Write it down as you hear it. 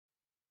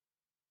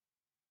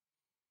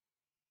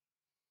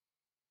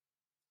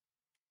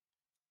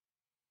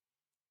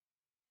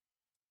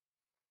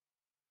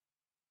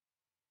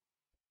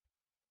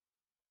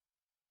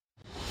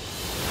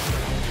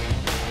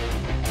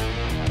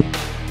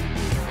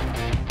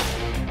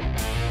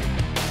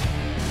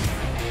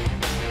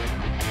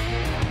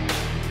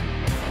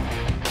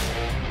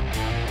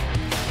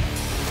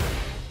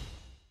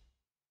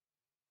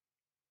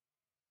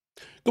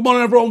Good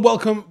morning, everyone.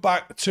 Welcome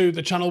back to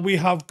the channel. We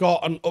have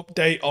got an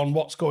update on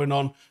what's going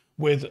on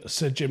with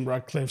Sir Jim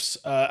Ratcliffe's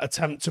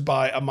attempt to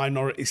buy a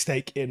minority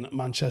stake in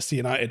Manchester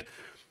United.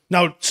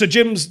 Now, Sir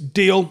Jim's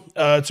deal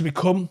to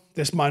become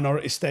this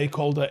minority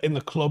stakeholder in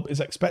the club is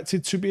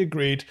expected to be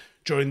agreed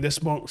during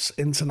this month's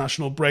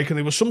international break. And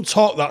there was some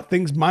talk that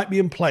things might be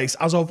in place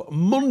as of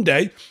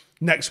Monday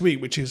next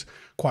week, which is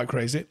quite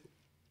crazy.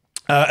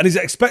 And it's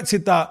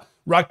expected that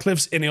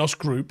Ratcliffe's Ineos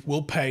Group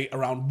will pay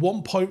around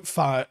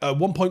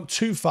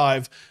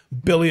 £1.25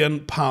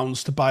 billion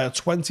to buy a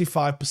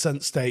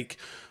 25% stake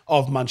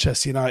of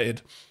Manchester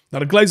United. Now,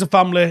 the Glazer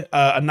family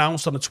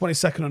announced on the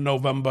 22nd of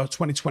November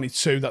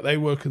 2022 that they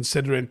were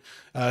considering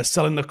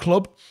selling the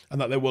club and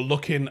that they were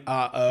looking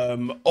at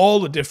all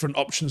the different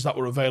options that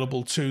were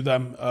available to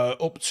them,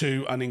 up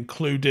to and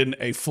including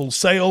a full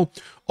sale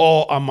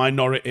or a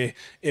minority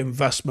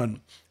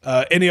investment.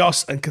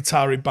 Ineos and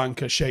Qatari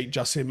banker Sheikh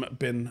Jassim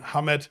bin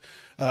Hamad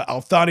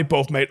Al Thani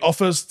both made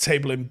offers,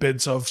 tabling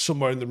bids of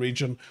somewhere in the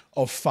region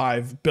of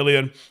 $5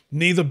 billion.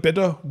 Neither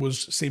bidder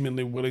was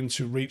seemingly willing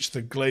to reach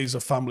the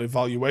Glazer family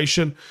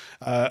valuation,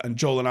 and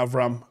Joel and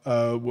Avram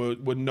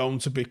were known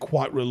to be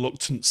quite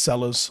reluctant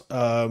sellers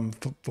for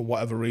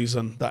whatever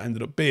reason that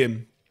ended up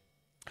being.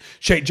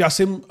 Sheikh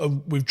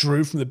Jassim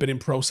withdrew from the bidding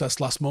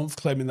process last month,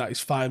 claiming that his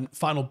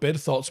final bid,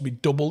 thought to be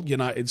double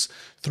United's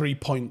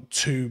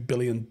 $3.2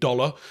 billion,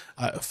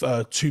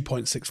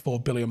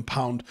 £2.64 billion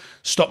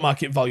stock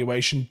market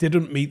valuation,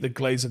 didn't meet the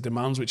Glazer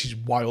demands, which is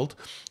wild.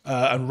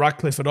 And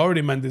Ratcliffe had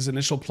already amended his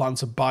initial plan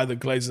to buy the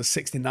Glazer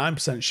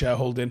 69%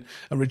 shareholding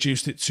and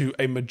reduced it to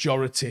a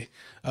majority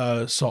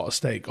sort of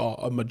stake, or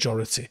a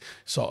majority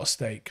sort of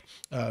stake,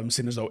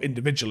 seeing as though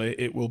individually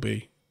it will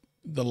be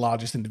the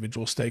largest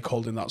individual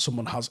stakeholding that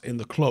someone has in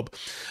the club.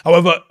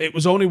 However, it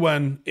was only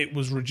when it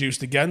was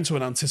reduced again to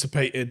an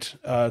anticipated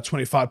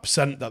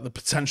 25% that the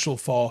potential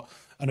for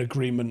an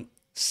agreement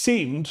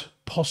seemed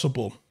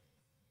possible.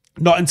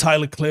 Not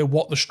entirely clear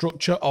what the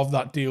structure of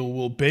that deal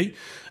will be.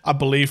 I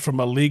believe from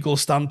a legal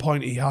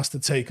standpoint, he has to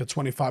take a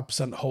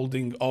 25%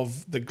 holding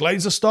of the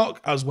Glazer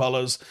stock as well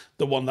as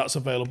the one that's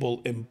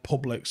available in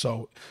public.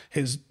 So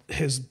his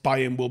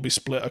buy-in will be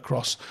split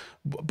across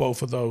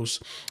both of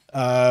those.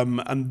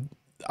 And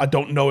I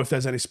don't know if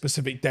there's any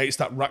specific dates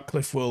that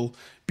Ratcliffe will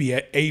be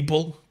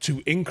able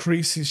to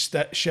increase his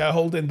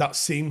shareholding. That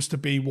seems to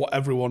be what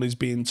everyone is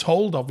being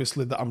told.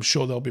 Obviously, that I'm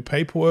sure there'll be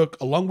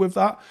paperwork along with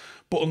that.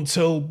 But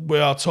until we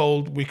are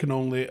told, we can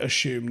only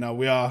assume. Now,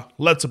 we are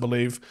led to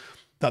believe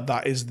that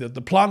that is the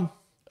plan.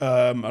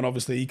 And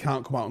obviously, he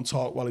can't come out and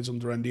talk while he's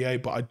under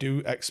NDA. But I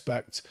do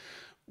expect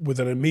with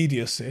an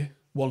immediacy,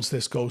 once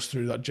this goes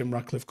through, that Jim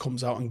Ratcliffe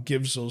comes out and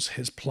gives us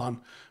his plan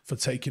for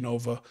taking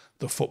over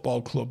the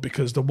football club.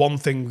 Because the one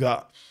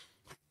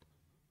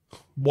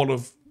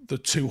of the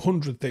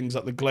 200 things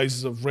that the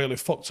Glazers have really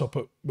fucked up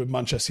with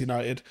Manchester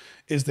United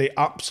is the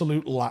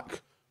absolute lack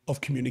of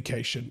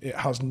communication. It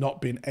has not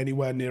been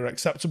anywhere near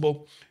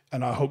acceptable.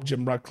 And I hope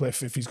Jim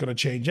Ratcliffe, if he's going to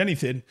change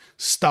anything,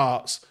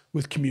 starts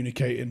with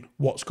communicating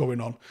what's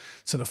going on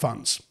to the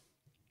fans.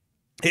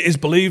 It is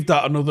believed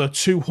that another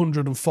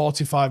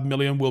 $245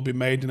 million will be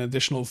made in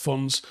additional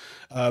funds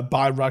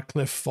by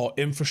Ratcliffe for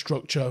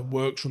infrastructure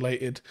works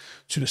related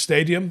to the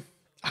stadium.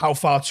 How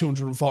far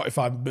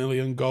 $245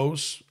 million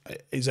goes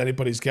is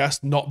anybody's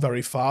guess. Not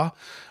very far,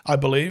 I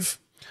believe.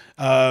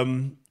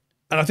 And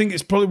I think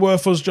it's probably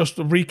worth us just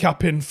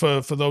recapping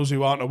for those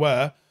who aren't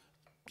aware,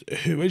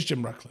 who is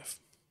Jim Ratcliffe?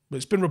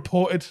 It's been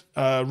reported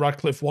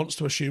Ratcliffe wants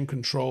to assume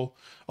control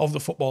of the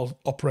football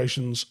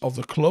operations of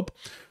the club.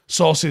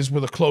 Sources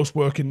with a close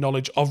working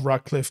knowledge of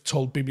Ratcliffe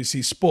told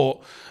BBC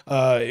Sport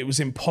it was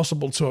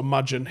impossible to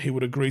imagine he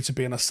would agree to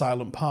being a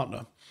silent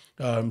partner.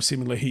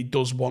 Seemingly he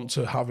does want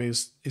to have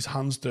his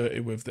hands dirty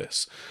with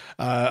this.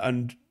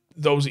 And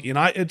those at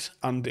United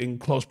and in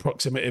close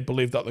proximity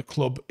believe that the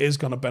club is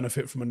going to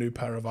benefit from a new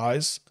pair of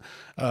eyes,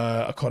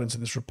 according to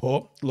this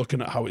report,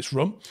 looking at how it's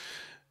run.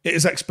 It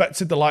is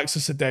expected the likes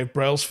of Sir Dave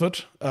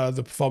Brailsford,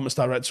 the performance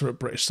director at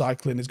British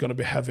Cycling, is going to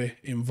be heavy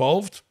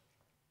involved.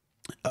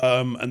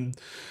 And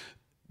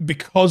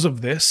because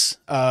of this,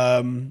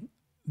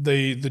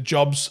 the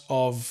jobs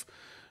of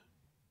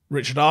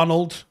Richard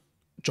Arnold,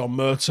 John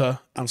Murtough,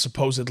 and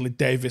supposedly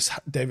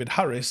David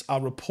Harris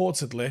are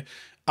reportedly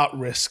at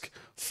risk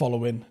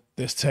following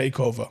this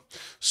takeover.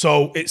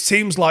 So it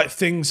seems like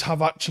things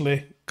have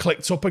actually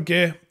clicked up a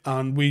gear,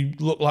 and we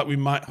look like we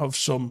might have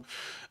some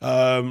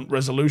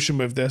resolution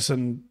with this.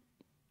 And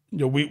you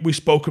know, we've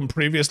spoken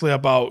previously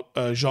about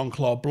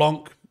Jean-Claude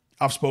Blanc.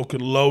 I've spoken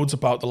loads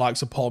about the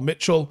likes of Paul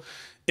Mitchell.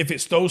 If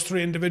it's those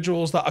three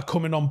individuals that are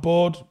coming on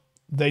board,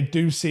 they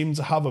do seem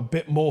to have a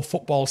bit more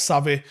football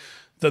savvy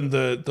than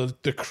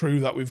the crew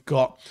that we've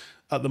got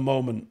at the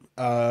moment.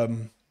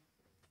 And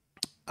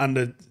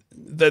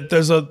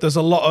there's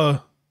a lot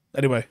of,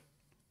 anyway, I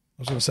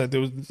was going to say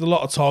there's a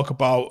lot of talk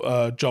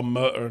about John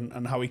Murtough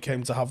and how he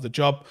came to have the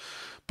job,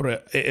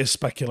 but it is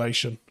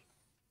speculation.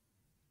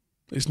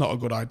 It's not a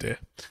good idea.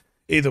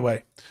 Either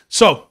way.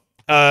 So,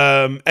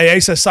 AA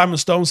says Simon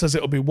Stone says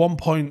it'll be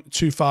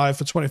 1.25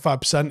 for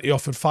 25%. He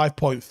offered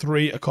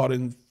 5.3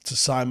 according to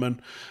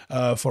Simon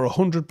for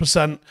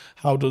 100%.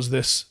 How does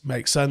this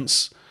make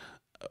sense?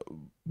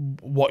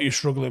 What are you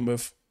struggling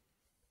with?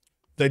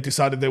 They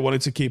decided they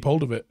wanted to keep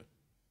hold of it.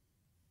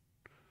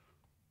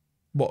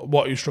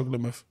 What are you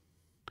struggling with?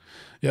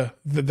 Yeah,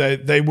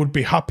 they would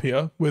be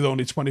happier with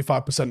only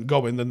 25%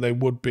 going than they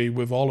would be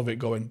with all of it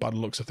going, by the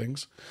looks of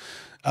things.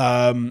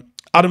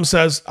 Adam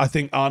says, I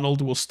think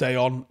Arnold will stay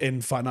on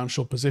in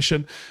financial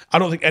position. I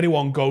don't think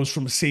anyone goes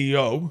from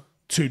CEO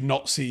to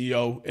not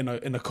CEO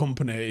in a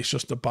company. It's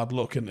just a bad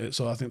look, isn't it?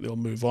 So I think they'll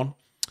move on.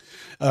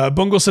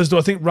 Bungle says, do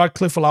I think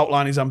Ratcliffe will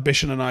outline his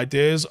ambition and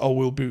ideas or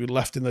will be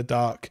left in the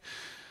dark?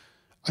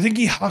 I think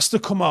he has to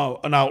come out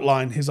and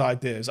outline his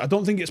ideas. I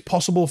don't think it's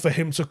possible for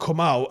him to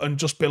come out and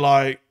just be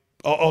like,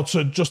 or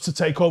to just to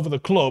take over the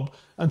club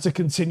and to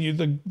continue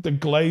the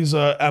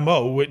Glazer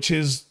MO, which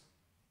is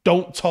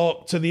don't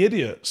talk to the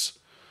idiots.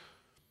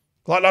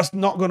 Like, that's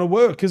not going to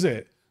work, is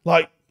it?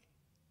 Like,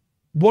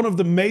 one of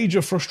the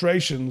major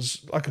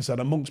frustrations, like I said,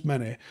 amongst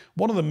many,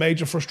 one of the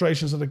major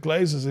frustrations of the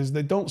Glazers is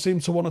they don't seem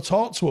to want to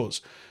talk to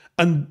us.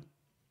 And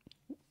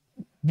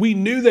we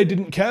knew they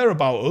didn't care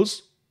about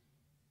us,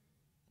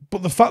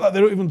 but the fact that they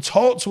don't even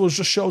talk to us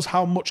just shows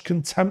how much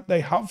contempt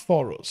they have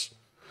for us.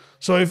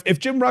 So if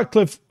Jim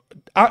Ratcliffe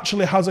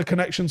actually has a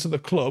connection to the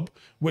club,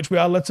 which we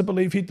are led to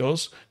believe he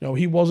does, you know,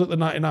 he was at the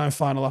 99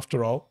 final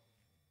after all,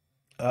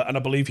 and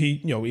I believe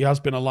he has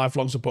been a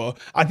lifelong supporter.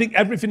 I think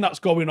everything that's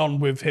going on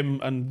with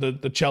him and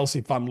the Chelsea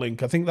fan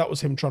link, I think that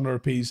was him trying to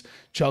appease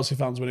Chelsea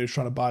fans when he was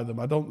trying to buy them.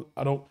 I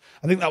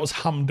think that was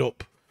hammed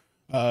up.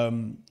 But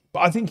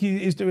I think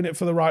he's doing it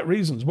for the right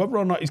reasons. Whether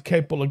or not he's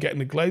capable of getting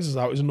the Glazers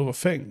out is another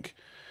thing.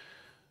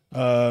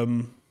 But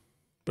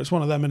it's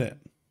one of them, innit?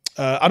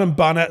 Adam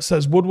Barnett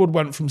says Woodward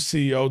went from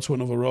CEO to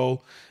another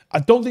role. I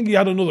don't think he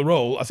had another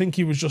role. I think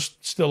he was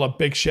just still a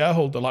big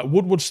shareholder. Like,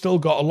 Woodward still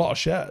got a lot of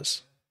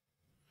shares.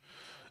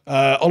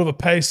 Oliver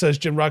Pace says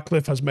Jim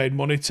Ratcliffe has made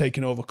money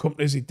taking over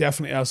companies. He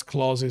definitely has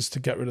clauses to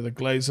get rid of the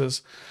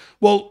Glazers.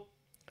 Well,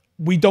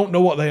 we don't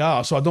know what they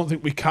are, so I don't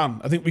think we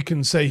can. I think we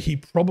can say he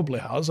probably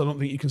has. I don't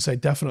think you can say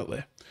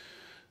definitely.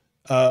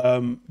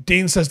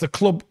 Dean says the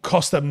club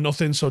cost them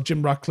nothing, so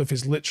Jim Ratcliffe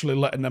is literally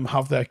letting them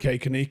have their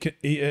cake and eat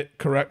it.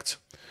 Correct.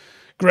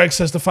 Greg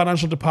says the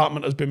financial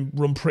department has been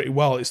run pretty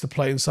well. It's the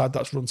playing side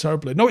that's run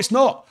terribly. No, it's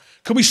not.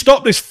 Can we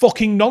stop this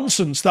fucking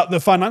nonsense that the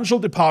financial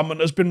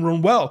department has been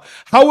run well?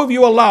 How have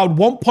you allowed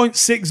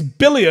 1.6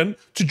 billion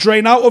to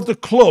drain out of the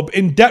club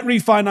in debt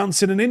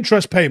refinancing and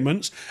interest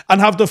payments and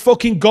have the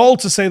fucking gall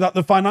to say that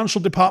the financial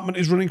department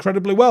is run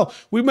incredibly well?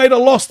 We made a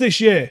loss this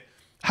year.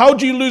 How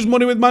do you lose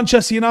money with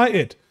Manchester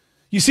United?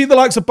 You see the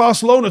likes of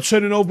Barcelona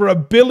turning over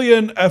 $1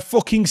 billion a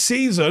fucking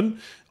season.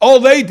 All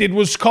they did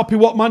was copy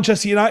what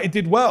Manchester United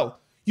did well.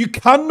 You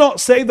cannot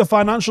say the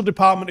financial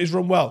department is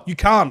run well. You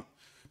can't.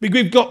 We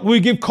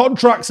give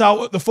contracts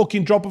out at the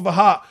fucking drop of a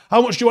hat.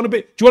 How much do you want to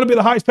be? Do you want to be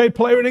the highest paid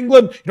player in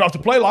England? You don't have to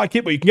play like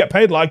it, but you can get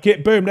paid like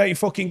it. Boom, there you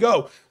fucking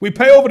go. We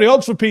pay over the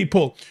odds for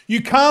people.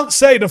 You can't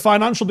say the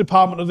financial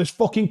department of this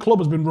fucking club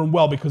has been run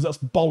well because that's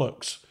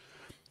bollocks.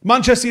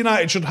 Manchester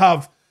United should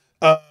have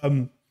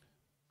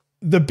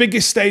the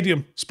biggest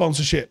stadium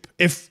sponsorship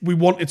if we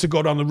wanted to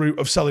go down the route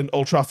of selling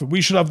Old Trafford.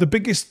 We should have the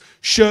biggest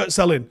shirt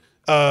selling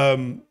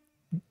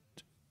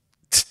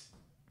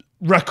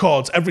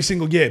records every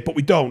single year, but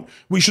we don't.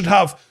 We should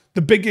have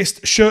the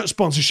biggest shirt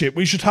sponsorship.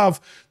 We should have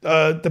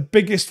the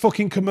biggest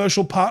fucking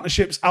commercial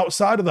partnerships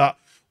outside of that.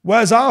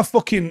 Where's our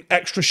fucking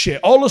extra shit?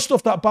 All the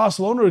stuff that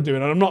Barcelona are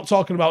doing, and I'm not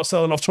talking about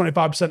selling off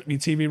 25% of your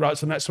TV rights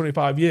for the next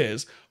 25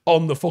 years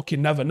on the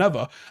fucking never,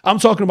 never. I'm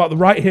talking about the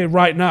right here,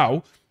 right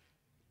now,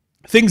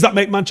 things that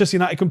make Manchester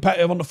United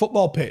competitive on the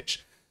football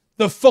pitch.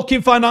 The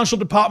fucking financial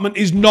department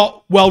is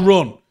not well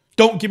run.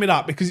 Don't give me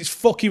that because it's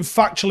fucking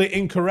factually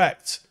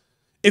incorrect.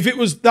 If it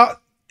was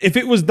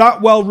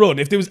that well run,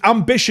 if there was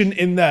ambition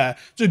in there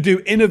to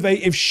do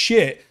innovative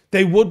shit,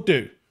 they would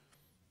do.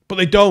 But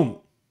they don't.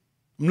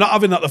 I'm not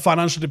having that the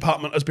financial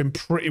department has been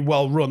pretty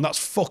well run. That's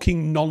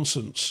fucking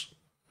nonsense.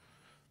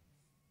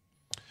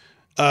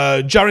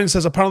 Jarin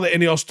says apparently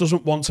Ineos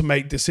doesn't want to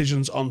make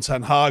decisions on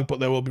Ten Hag, but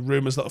there will be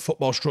rumours that the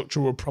football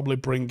structure will probably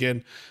bring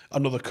in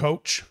another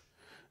coach.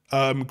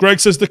 Greg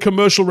says the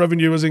commercial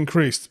revenue has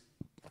increased.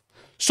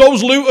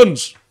 So's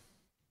Luton's.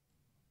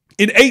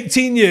 In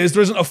 18 years,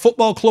 there isn't a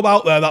football club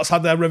out there that's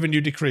had their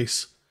revenue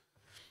decrease.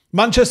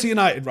 Manchester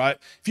United, right?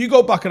 If you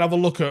go back and have a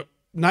look at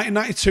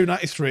 1992,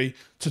 93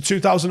 to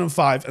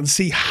 2005 and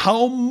see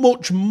how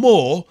much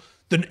more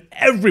than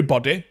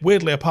everybody,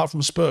 weirdly apart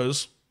from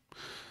Spurs,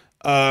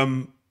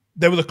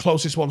 they were the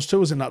closest ones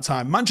to us in that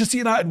time. Manchester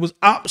United was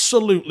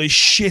absolutely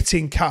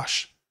shitting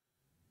cash.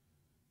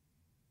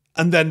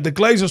 And then the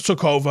Glazers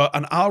took over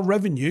and our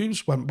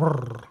revenues went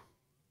brrr.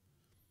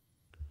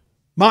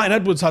 Martin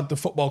Edwards had the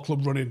football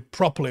club running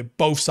properly,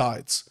 both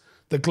sides.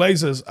 The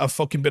Glazers have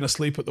fucking been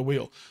asleep at the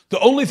wheel. The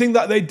only thing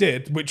that they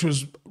did, which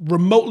was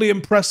remotely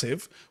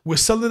impressive,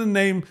 was selling the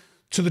name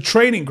to the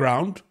training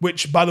ground,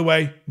 which, by the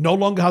way, no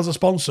longer has a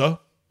sponsor.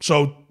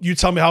 So you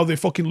tell me how they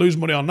fucking lose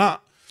money on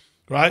that,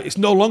 right? It's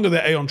no longer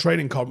the Aon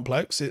Trading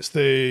Complex. It's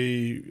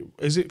the,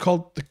 is it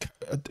called,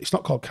 it's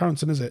not called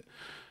Carrington, is it?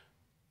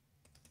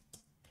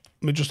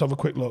 Let me just have a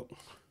quick look.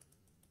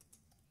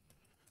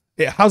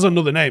 It has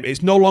another name.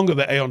 It's no longer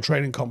the Aon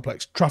Training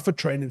Complex, Trafford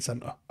Training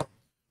Centre,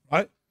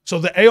 right? So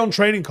the Aon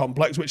Training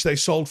Complex, which they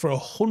sold for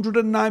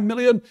 109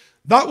 million,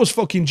 that was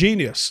fucking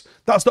genius.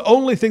 That's the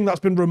only thing that's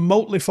been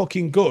remotely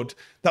fucking good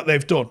that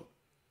they've done.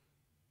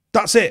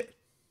 That's it.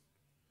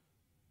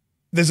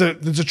 There's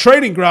a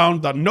training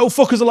ground that no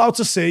fucker's allowed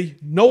to see,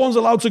 no one's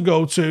allowed to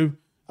go to,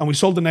 and we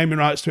sold the naming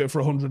rights to it for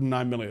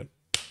 109 million.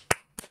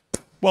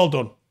 Well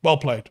done. Well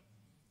played.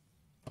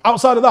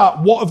 Outside of that,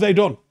 what have they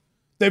done?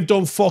 They've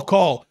done fuck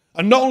all.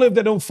 And not only have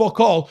they done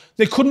fuck all,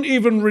 they couldn't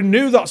even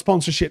renew that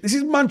sponsorship. This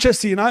is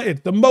Manchester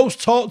United, the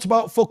most talked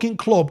about fucking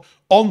club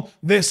on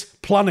this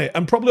planet,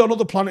 and probably on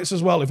other planets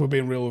as well, if we're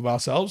being real with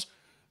ourselves.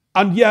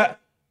 And yet,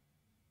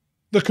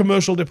 the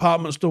commercial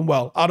department's done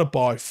well.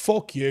 Attaboy,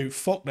 fuck you,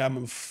 fuck them,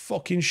 and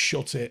fucking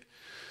shut it.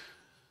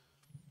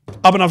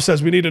 Abhinav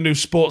says, we need a new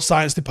sports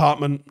science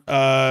department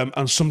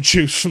and some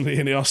juice from the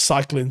Ineos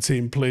cycling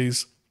team,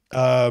 please.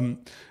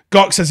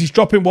 Gok says he's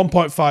dropping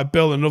 1.5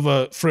 bill,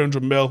 another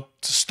 300 mil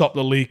to stop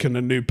the leak and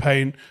the new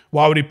paint.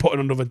 Why would he put in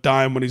another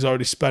dime when he's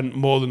already spent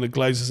more than the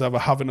Glazers ever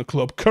have in a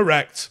club?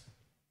 Correct.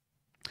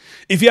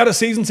 If he had a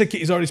season ticket,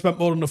 he's already spent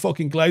more than the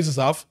fucking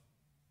Glazers have.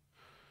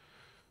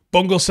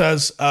 Bungle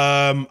says,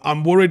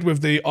 I'm worried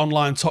with the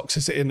online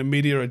toxicity and the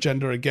media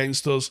agenda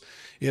against us.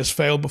 He has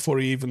failed before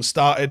he even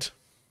started.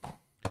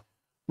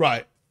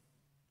 Right.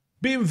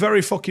 Being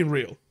very fucking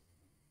real.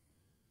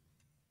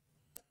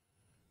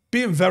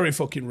 Being very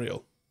fucking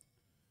real.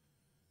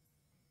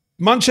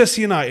 Manchester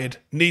United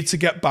need to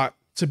get back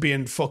to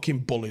being fucking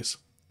bullies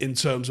in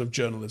terms of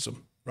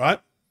journalism,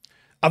 right?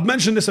 I've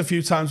mentioned this a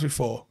few times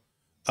before.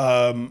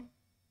 Sir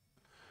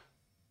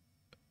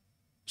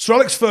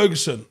Alex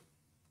Ferguson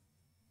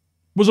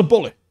was a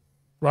bully,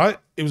 right?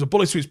 He was a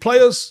bully to his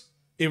players,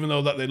 even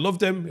though that they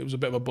loved him. It was a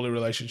bit of a bully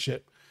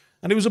relationship.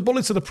 And he was a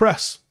bully to the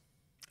press.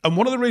 And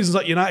one of the reasons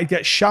that United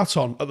gets shat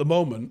on at the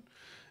moment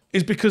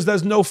is because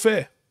there's no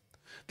fear.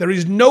 There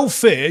is no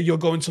fear you're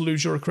going to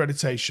lose your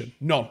accreditation.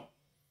 None.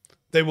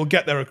 They will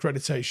get their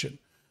accreditation.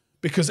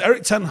 Because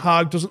Erik ten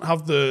Hag doesn't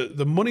have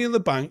the money in the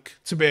bank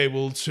to be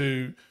able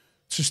to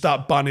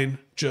start banning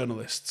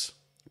journalists.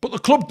 But the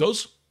club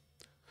does.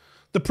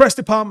 The press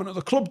department at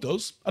the club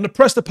does. And the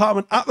press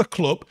department at the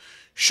club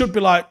should be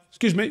like,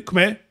 excuse me, come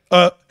here.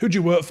 Who do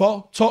you work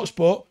for?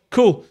 TalkSport.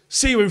 Cool.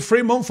 See you in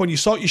 3 months when you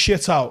sort your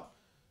shit out.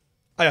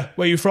 Oh, yeah.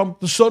 Where are you from?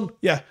 The Sun?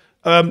 Yeah.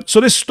 So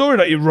this story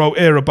that you wrote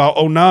here about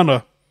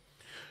Onana.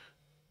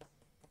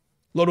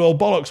 Load of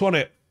old bollocks, wasn't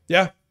it?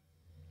 Yeah?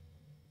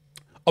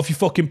 Off your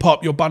fucking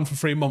pop, you're banned for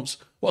 3 months.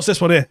 What's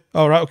this one here?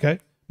 Oh, right, okay.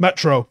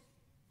 Metro.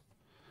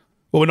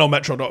 Well, we know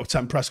Metro don't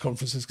attend press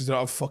conferences because they don't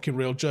have fucking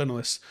real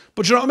journalists.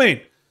 But you know what I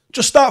mean?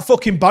 Just start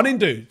fucking banning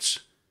dudes.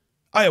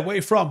 Hiya, where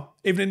you from?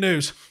 Evening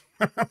News.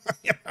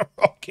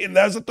 Fucking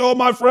there's the door,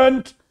 my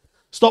friend.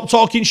 Stop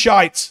talking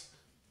shite.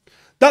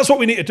 That's what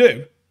we need to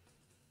do.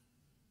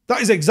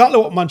 That is exactly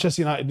what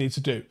Manchester United need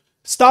to do.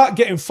 Start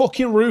getting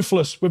fucking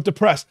ruthless with the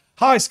press.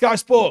 Hi, Sky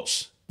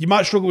Sports. You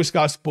might struggle with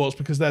Sky Sports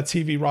because they're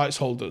TV rights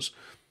holders.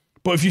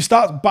 But if you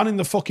start banning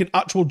the fucking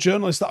actual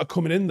journalists that are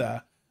coming in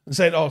there and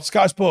saying, oh,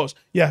 Sky Sports,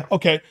 yeah,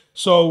 okay,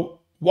 so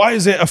why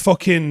is it a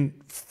fucking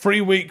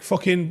 3-week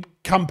fucking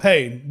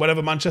campaign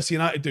whenever Manchester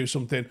United do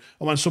something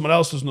and when someone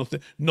else does nothing?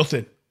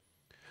 Nothing.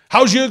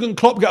 How's Jurgen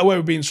Klopp get away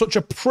with being such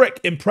a prick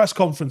in press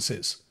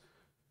conferences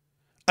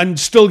and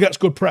still gets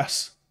good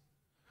press?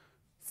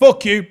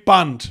 Fuck you,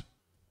 banned.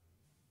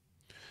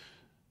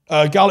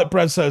 Garlic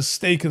Bread says,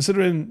 Steve,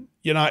 considering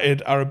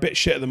United are a bit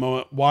shit at the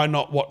moment, why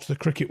not watch the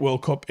Cricket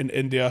World Cup in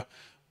India?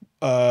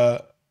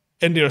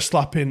 India are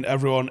slapping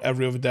everyone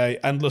every other day.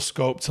 Endless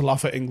scope to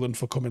laugh at England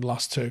for coming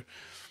last too.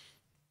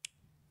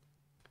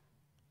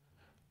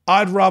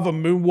 I'd rather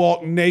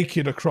moonwalk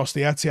naked across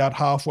the Etihad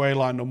halfway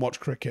line than watch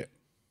cricket.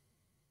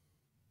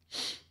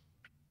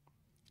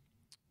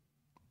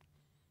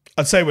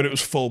 I'd say when it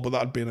was full, but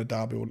that'd be in a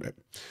derby, wouldn't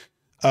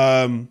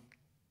it?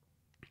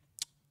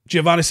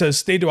 Giovanni says,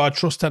 Steve, do I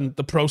trust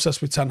the process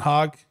with Ten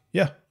Hag?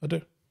 Yeah, I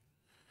do.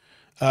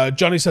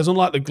 Johnny says,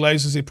 unlike the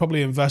Glazers, he'd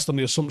probably invest on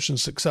the assumption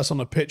success on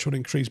the pitch would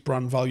increase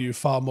brand value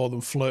far more than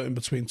flirting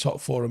between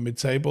top 4 and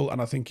mid-table,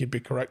 and I think he'd be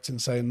correct in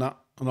saying that,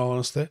 in all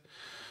honesty.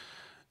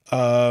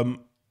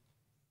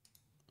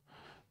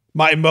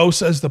 Mighty Mo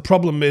says, the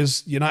problem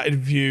is United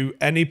view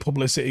any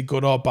publicity,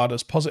 good or bad,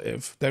 as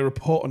positive. They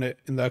report on it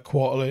in their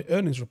quarterly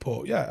earnings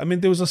report. Yeah, I mean,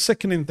 there was a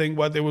sickening thing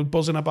where they were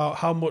buzzing about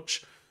how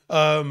much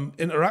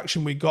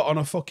interaction we got on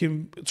a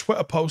fucking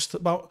Twitter post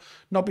about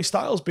Nobby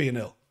Styles being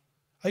ill.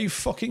 Are you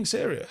fucking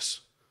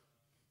serious?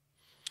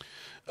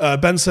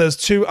 Ben says,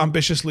 too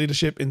ambitious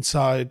leadership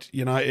inside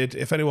United.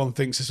 If anyone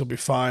thinks this will be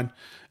fine,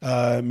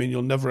 I mean,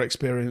 you'll never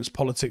experience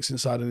politics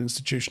inside an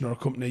institution or a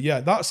company.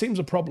 Yeah, that seems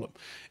a problem.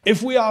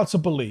 If we are to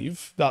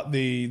believe that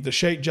the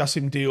Sheikh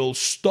Jassim deal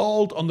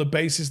stalled on the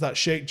basis that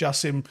Sheikh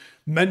Jassim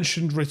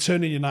mentioned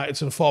returning United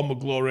to the former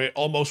glory,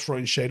 almost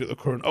throwing shade at the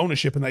current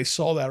ownership, and they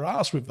saw their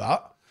ass with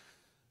that,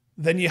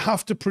 then you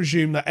have to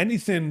presume that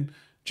anything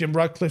Jim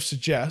Ratcliffe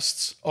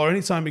suggests, or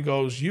anytime he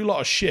goes, you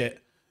lot of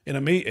shit, in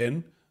a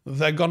meeting,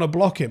 they're going to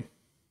block him.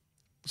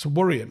 It's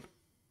worrying.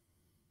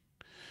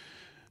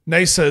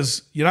 Nay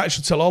says, United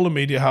should tell off all the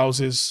media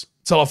houses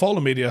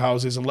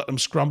and let them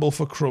scramble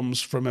for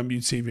crumbs from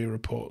MUTV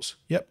reports.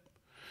 Yep.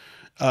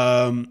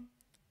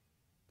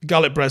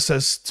 Gallic Bread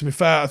says, to be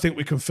fair, I think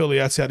we can fill the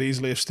Etihad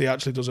easily if Steve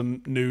actually does a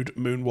nude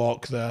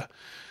moonwalk there.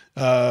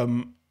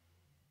 Dan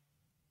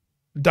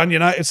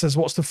United says,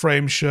 what's the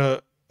frame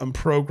shirt and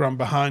program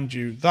behind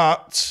you?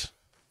 That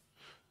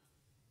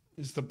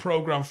is the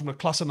program from the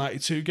Class of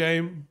 92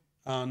 game,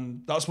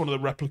 and that's one of the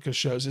replica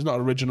shirts. It's not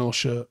an original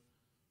shirt,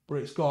 but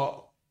it's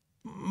got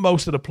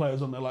most of the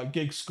players on there, like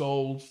Giggs,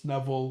 Scholes,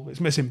 Neville. It's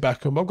missing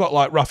Beckham. I've got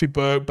like Rafi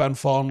Berg, Ben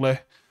Thornley,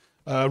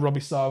 Robbie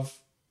Sav,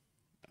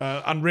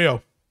 and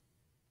Rio,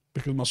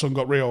 because my son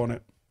got Rio on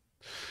it.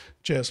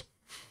 Cheers.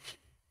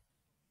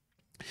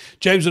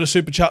 James in a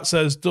super chat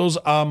says, does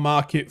our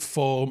market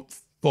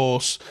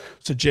force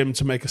to Jim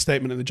to make a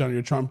statement in the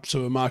January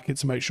transfer market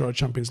to make sure a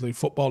Champions League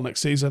football next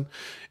season?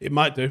 It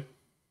might do.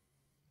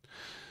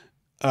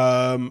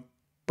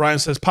 Brian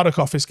says, Paddock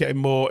office getting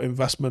more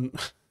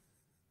investment.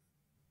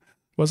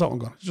 Where's that one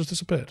gone? It just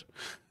disappeared.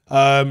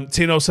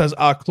 Tino says,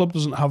 our club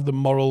doesn't have the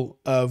moral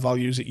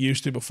values it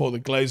used to before the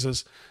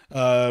Glazers.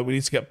 We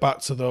need to get back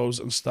to those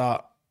and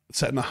start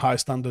setting the high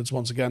standards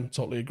once again.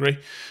 Totally agree.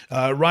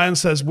 Ryan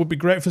says, would be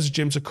great for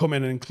Jim to come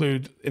in and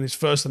include in his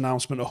first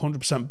announcement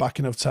 100%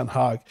 backing of Ten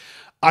Hag.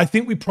 I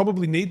think we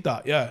probably need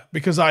that, yeah,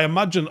 because I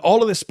imagine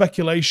all of this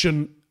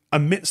speculation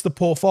amidst the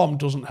poor form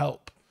doesn't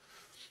help.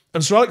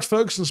 And Sir Alex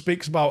Ferguson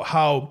speaks about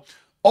how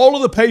all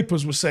of the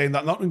papers were saying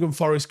that Nottingham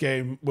Forest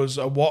game was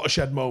a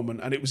watershed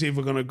moment and it was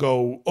either going to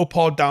go up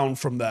or down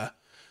from there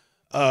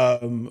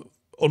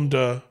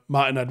under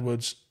Martin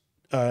Edwards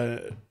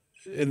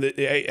in the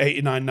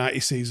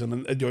 89-90 season.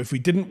 And you know, if we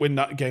didn't win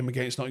that game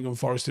against Nottingham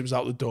Forest, it was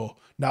out the door.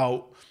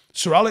 Now,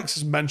 Sir Alex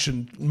has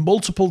mentioned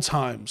multiple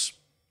times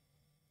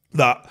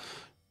that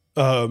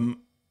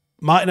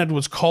Martin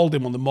Edwards called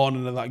him on the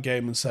morning of that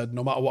game and said,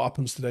 no matter what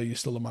happens today, you're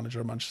still the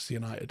manager of Manchester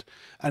United.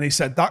 And he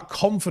said that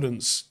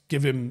confidence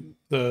give him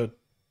the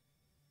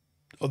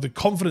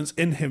confidence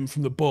in him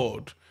from the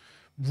board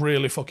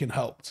really fucking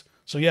helped.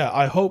 So yeah,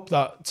 I hope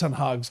that Ten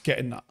Hag's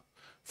getting that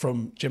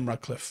from Jim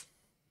Ratcliffe.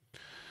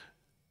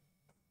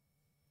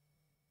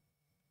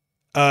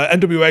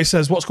 NWA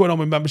says, what's going on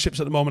with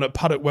memberships at the moment? At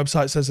Paddock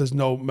website says there's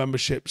no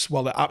memberships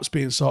while the app's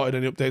being sorted.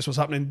 Any updates? What's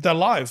happening? They're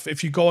live.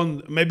 If you go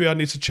on, maybe I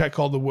need to check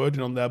all the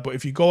wording on there, but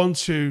if you go on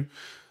to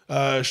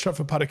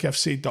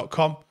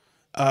StratfordPaddockFC.com,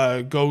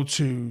 go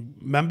to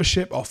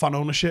membership or fan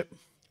ownership,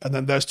 and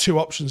then there's two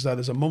options there.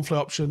 There's a monthly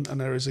option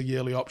and there is a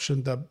yearly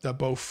option. They're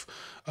both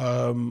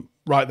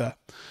right there.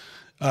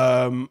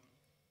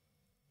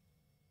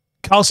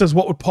 Carl says,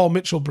 what would Paul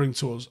Mitchell bring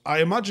to us? I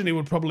imagine he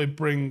would probably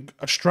bring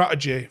a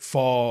strategy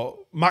for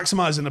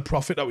maximising the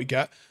profit that we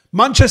get.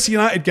 Manchester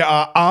United get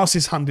our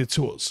arses handed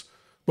to us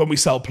when we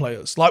sell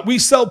players. Like, we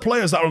sell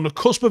players that are on the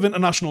cusp of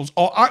internationals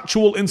or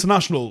actual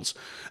internationals,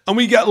 and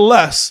we get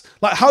less.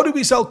 Like, how do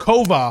we sell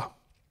Kovar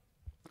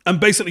and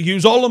basically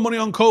use all the money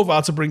on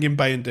Kovar to bring in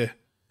Bayende?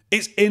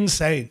 It's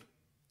insane.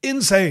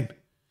 Insane.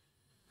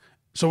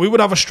 So we would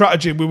have a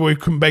strategy where we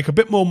can make a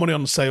bit more money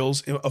on the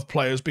sales of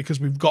players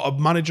because we've got a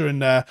manager in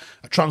there,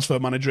 a transfer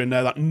manager in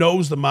there that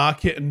knows the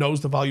market and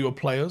knows the value of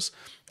players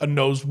and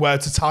knows where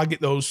to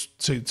target those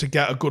to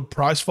get a good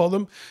price for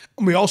them.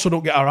 And we also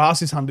don't get our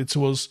asses handed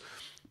to us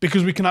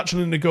because we can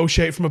actually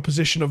negotiate from a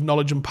position of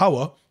knowledge and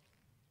power.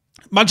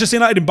 Manchester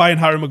United in buying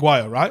Harry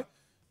Maguire, right?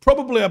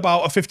 Probably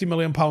about a £50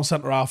 million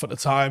centre-half at the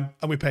time,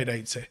 and we paid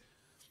 80.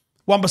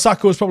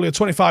 Wan-Bissaka was probably a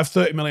 25,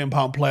 30 million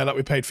pound player that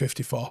we paid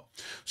 50 for.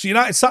 So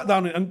United sat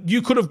down and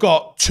you could have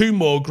got two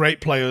more great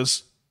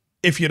players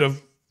if you'd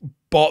have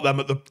bought them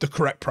at the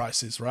correct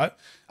prices, right?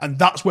 And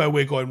that's where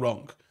we're going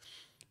wrong.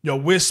 You know,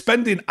 we're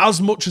spending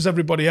as much as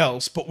everybody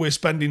else, but we're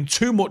spending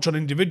too much on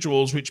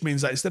individuals, which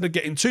means that instead of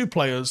getting two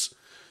players,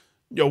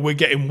 you know, we're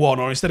getting one,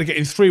 or instead of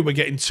getting three, we're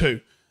getting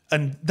two.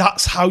 And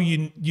that's how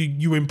you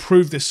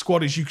improve this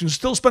squad, is you can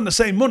still spend the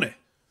same money,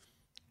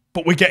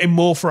 but we're getting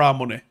more for our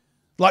money.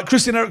 Like,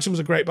 Christian Eriksen was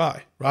a great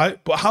buy,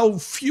 right? But how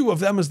few of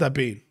them has there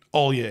been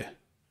all year?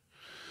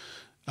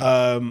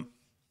 Dean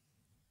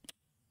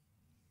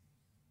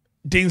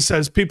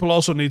says, people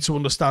also need to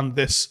understand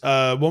this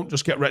won't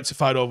just get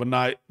rectified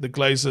overnight. The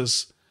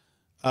Glazers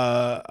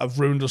have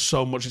ruined us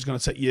so much, it's going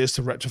to take years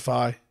to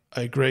rectify.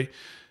 I agree.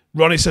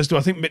 Ronnie says, do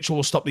I think Mitchell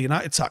will stop the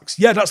United tax?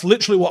 Yeah, that's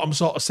literally what I'm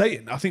sort of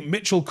saying. I think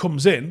Mitchell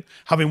comes in,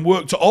 having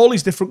worked at all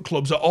these different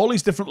clubs, at all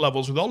these different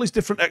levels, with all these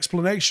different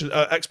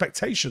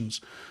expectations,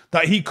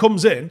 that he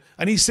comes in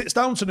and he sits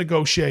down to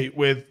negotiate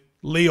with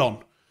Lyon.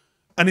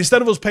 And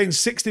instead of us paying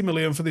 60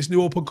 million for this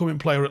new up-and-coming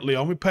player at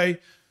Lyon, we pay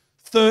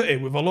 30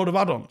 with a load of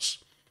add-ons.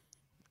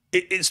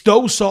 It's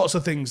those sorts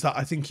of things that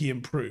I think he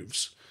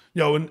improves.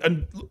 You know,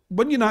 and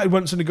when United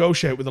went to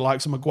negotiate with the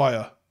likes of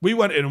Maguire, we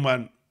went in and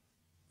went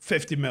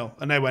 50 mil,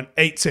 and they went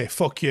 80,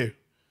 fuck you.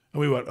 And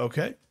we went,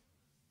 okay,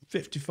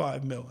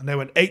 55 mil. And they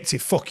went 80,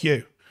 fuck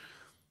you.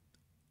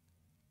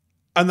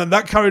 And then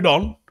that carried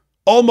on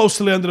almost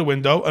to the end of the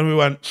window, and we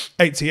went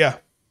 80, yeah,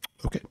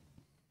 okay.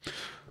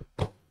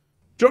 Do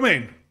you know what I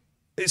mean?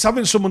 It's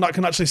having someone that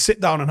can actually sit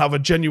down and have a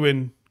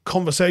genuine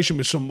conversation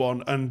with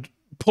someone and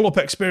pull up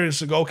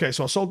experience and go, okay,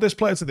 so I sold this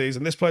player to these,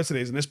 and this player to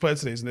these, and this player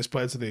to these, and this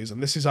player to these,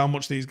 and this is how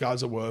much these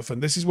guys are worth,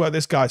 and this is where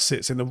this guy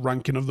sits in the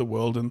ranking of the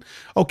world, and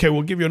okay,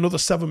 we'll give you another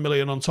 7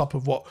 million on top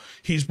of what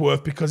he's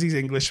worth because he's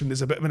English and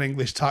there's a bit of an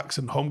English tax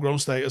and homegrown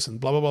status and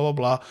blah, blah, blah,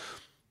 blah, blah.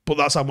 But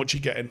that's how much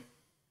you're getting,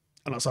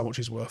 and that's how much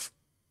he's worth.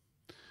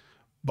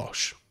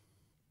 Bosh.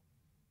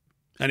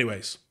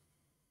 Anyways,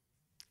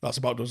 that's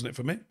about does it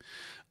for me.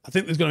 I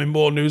think there's going to be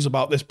more news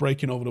about this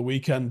breaking over the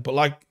weekend, but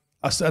like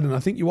I said, and I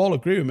think you all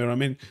agree with me, I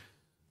mean,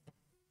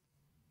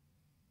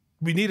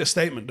 we need a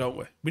statement, don't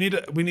we?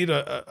 We need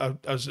a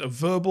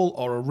verbal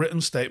or a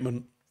written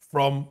statement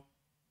from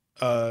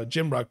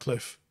Jim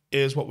Ratcliffe.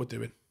 Here's what we're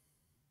doing.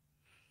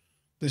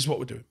 This is what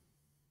we're doing.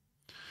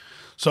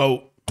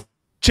 So,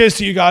 cheers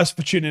to you guys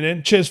for tuning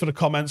in. Cheers for the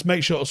comments.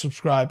 Make sure to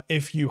subscribe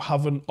if you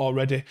haven't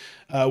already.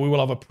 We will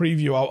have a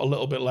preview out a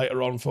little bit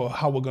later on for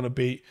how we're going to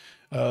beat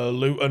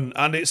Luton.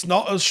 And it's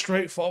not as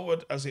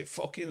straightforward as it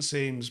fucking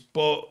seems,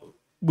 but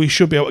we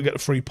should be able to get the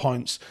 3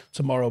 points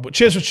tomorrow. But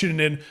cheers for tuning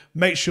in.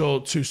 Make sure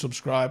to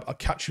subscribe. I'll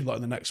catch you lot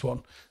in the next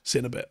one. See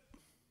you in a bit.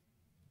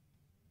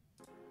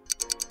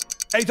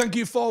 Hey, thank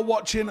you for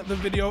watching the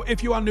video.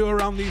 If you are new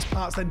around these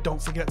parts, then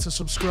don't forget to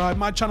subscribe.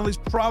 My channel is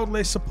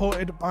proudly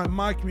supported by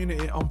my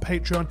community on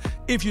Patreon.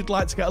 If you'd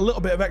like to get a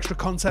little bit of extra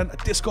content, a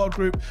Discord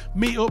group,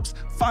 meetups,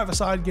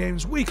 five-a-side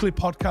games, weekly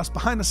podcasts,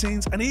 behind the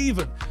scenes, and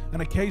even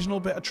an occasional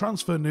bit of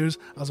transfer news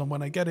as and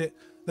when I get it,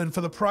 then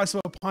for the price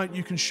of a pint,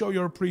 you can show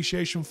your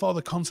appreciation for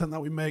the content that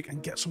we make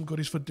and get some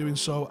goodies for doing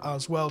so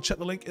as well. Check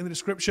the link in the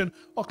description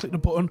or click the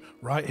button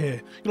right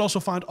here. You'll also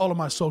find all of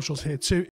my socials here too.